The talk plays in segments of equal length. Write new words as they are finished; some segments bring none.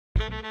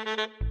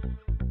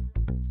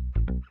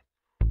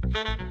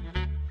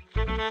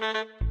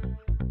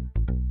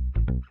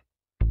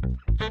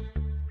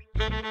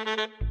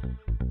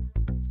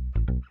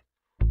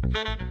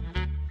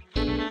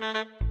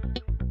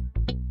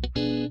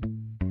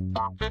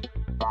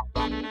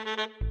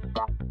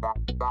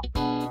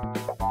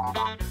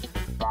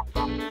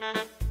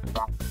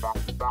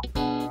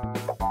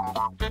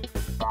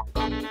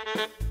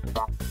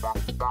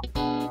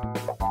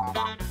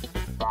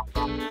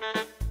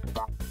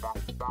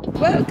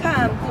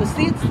Welcome to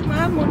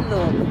Cecilia Mon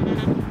Luk.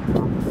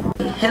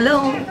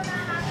 Hello,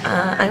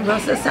 I'm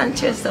Rosa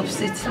Sanchez of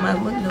Cecilia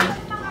Mon Luk.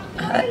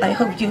 I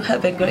hope you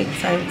have a great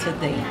time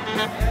today.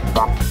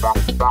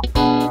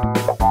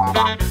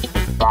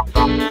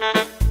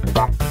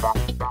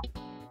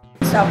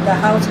 Of the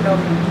house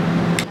Lomi.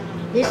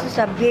 This is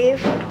a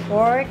beef,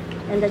 pork,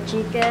 and the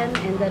chicken,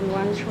 and then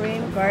one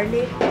shrimp,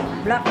 garlic,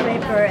 black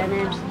pepper, and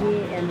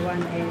MSG, and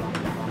one egg.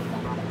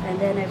 And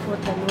then I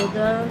put the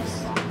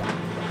noodles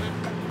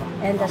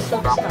and the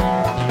soup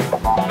stock.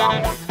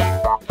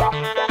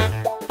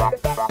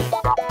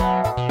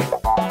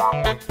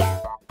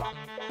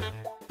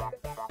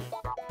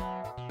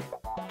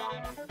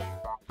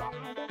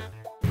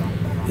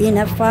 In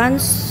a pan,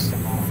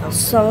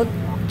 salt,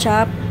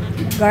 chopped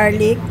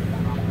garlic,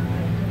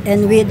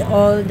 and with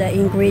all the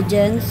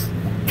ingredients,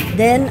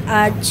 then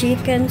add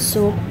chicken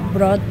soup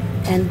broth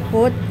and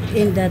put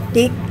in the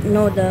thick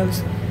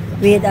noodles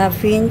with a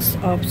pinch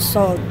of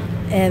salt,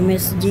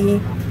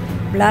 MSG,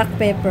 black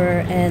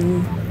pepper,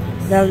 and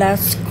the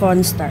last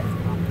cornstarch.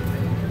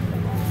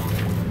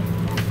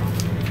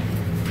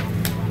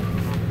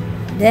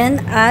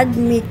 Then add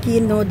Mickey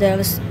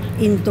noodles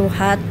into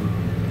hot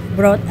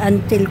broth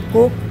until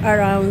cooked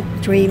around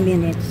 3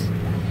 minutes.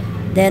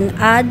 Then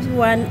add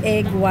one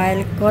egg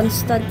while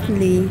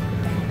constantly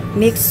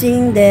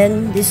mixing,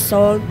 then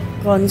dissolve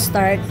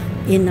cornstarch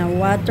in the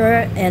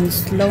water and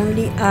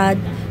slowly add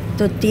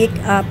to thick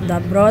up the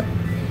broth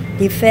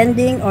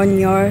depending on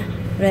your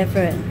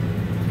preference.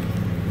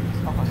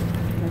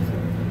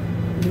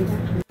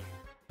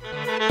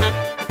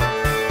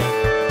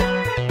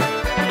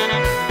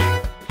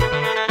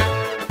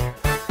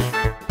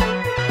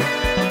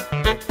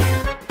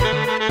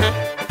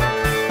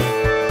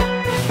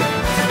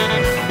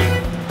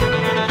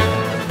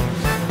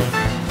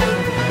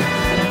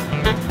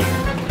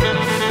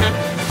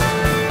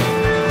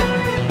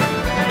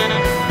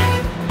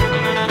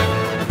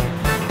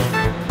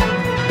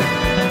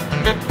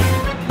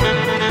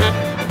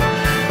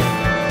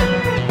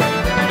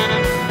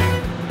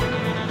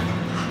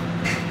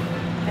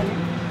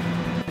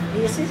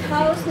 This is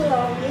house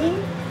Lomi,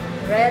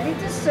 ready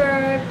to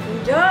serve.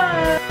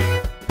 Enjoy!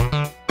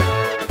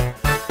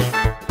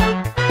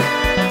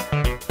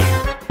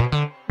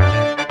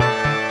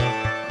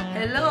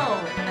 Hello,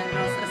 I'm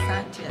Rosa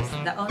Sanchez,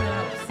 the owner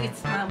of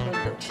Cecilia Mon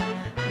Luk.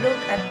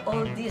 Look at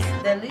all these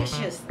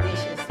delicious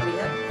dishes we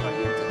have for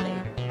you today.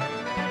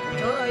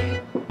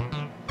 Enjoy!